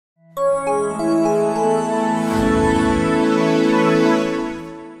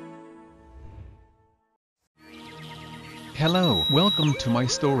Welcome to my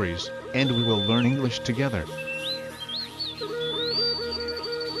stories, and we will learn English together.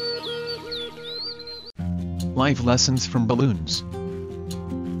 Life lessons from balloons.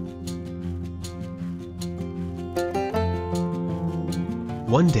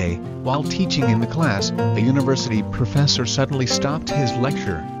 One day, while teaching in the class, a university professor suddenly stopped his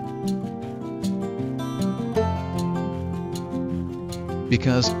lecture.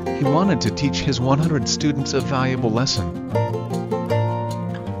 Because he wanted to teach his 100 students a valuable lesson.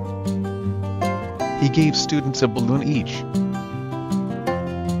 He gave students a balloon each.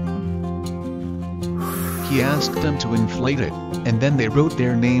 He asked them to inflate it, and then they wrote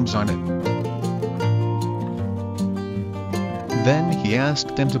their names on it. Then he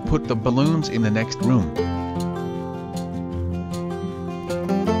asked them to put the balloons in the next room.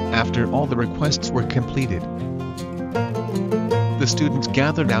 After all the requests were completed, the students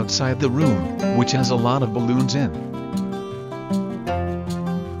gathered outside the room, which has a lot of balloons in.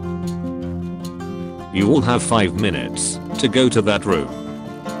 You all have 5 minutes to go to that room.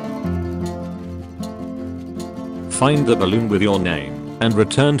 Find the balloon with your name and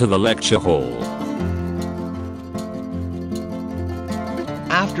return to the lecture hall.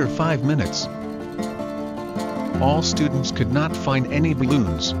 After 5 minutes, all students could not find any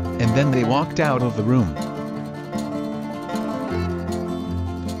balloons, and then they walked out of the room.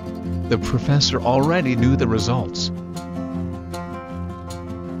 The professor already knew the results,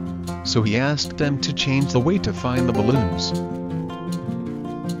 so he asked them to change the way to find the balloons.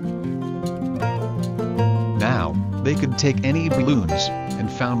 Now, they could take any balloons,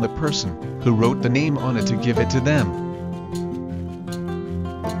 and found the person who wrote the name on it to give it to them.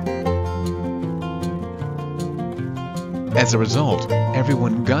 As a result,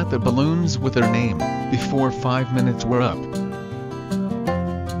 everyone got the balloons with their name before 5 minutes were up.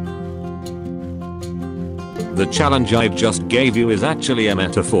 The challenge I just gave you is actually a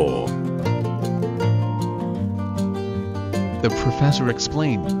metaphor. The professor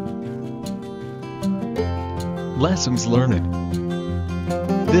explained. Lessons learned.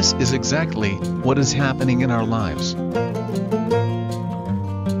 This is exactly what is happening in our lives.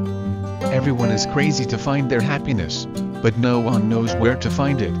 Everyone is crazy to find their happiness, but no one knows where to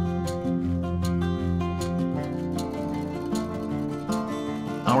find it.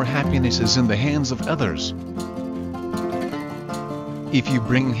 Our happiness is in the hands of others. If you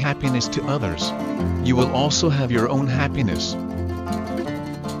bring happiness to others, you will also have your own happiness.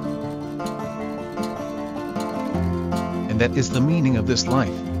 And that is the meaning of this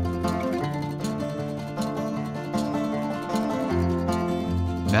life.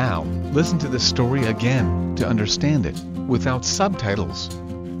 Now, listen to the story again to understand it, without subtitles.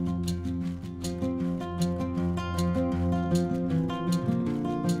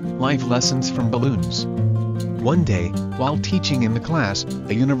 Life lessons from balloons. One day, while teaching in the class,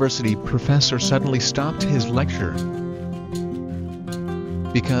 a university professor suddenly stopped his lecture.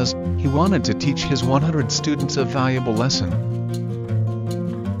 Because he wanted to teach his 100 students a valuable lesson.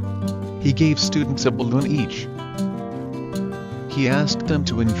 He gave students a balloon each. He asked them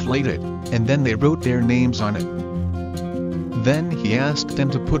to inflate it, and then they wrote their names on it. Then he asked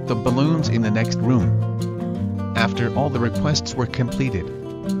them to put the balloons in the next room. After all the requests were completed,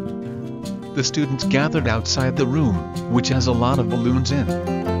 the students gathered outside the room, which has a lot of balloons in.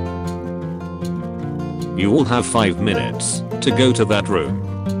 You all have 5 minutes to go to that room.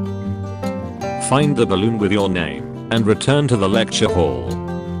 Find the balloon with your name and return to the lecture hall.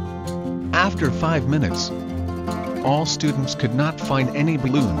 After 5 minutes, all students could not find any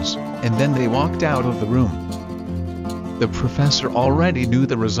balloons, and then they walked out of the room. The professor already knew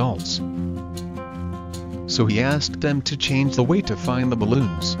the results, so he asked them to change the way to find the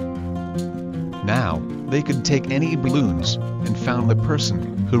balloons. Now, they could take any balloons, and found the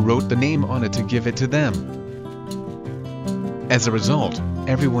person who wrote the name on it to give it to them. As a result,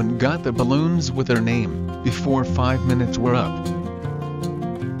 everyone got the balloons with their name before 5 minutes were up.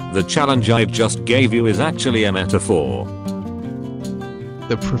 The challenge I just gave you is actually a metaphor.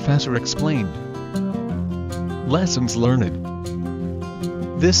 The professor explained. Lessons learned.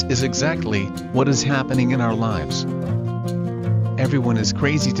 This is exactly what is happening in our lives. Everyone is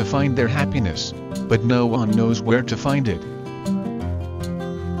crazy to find their happiness, but no one knows where to find it.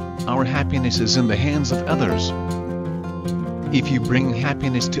 Our happiness is in the hands of others. If you bring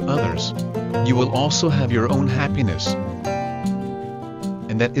happiness to others, you will also have your own happiness.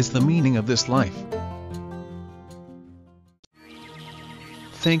 And that is the meaning of this life.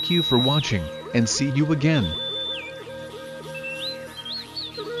 Thank you for watching, and see you again.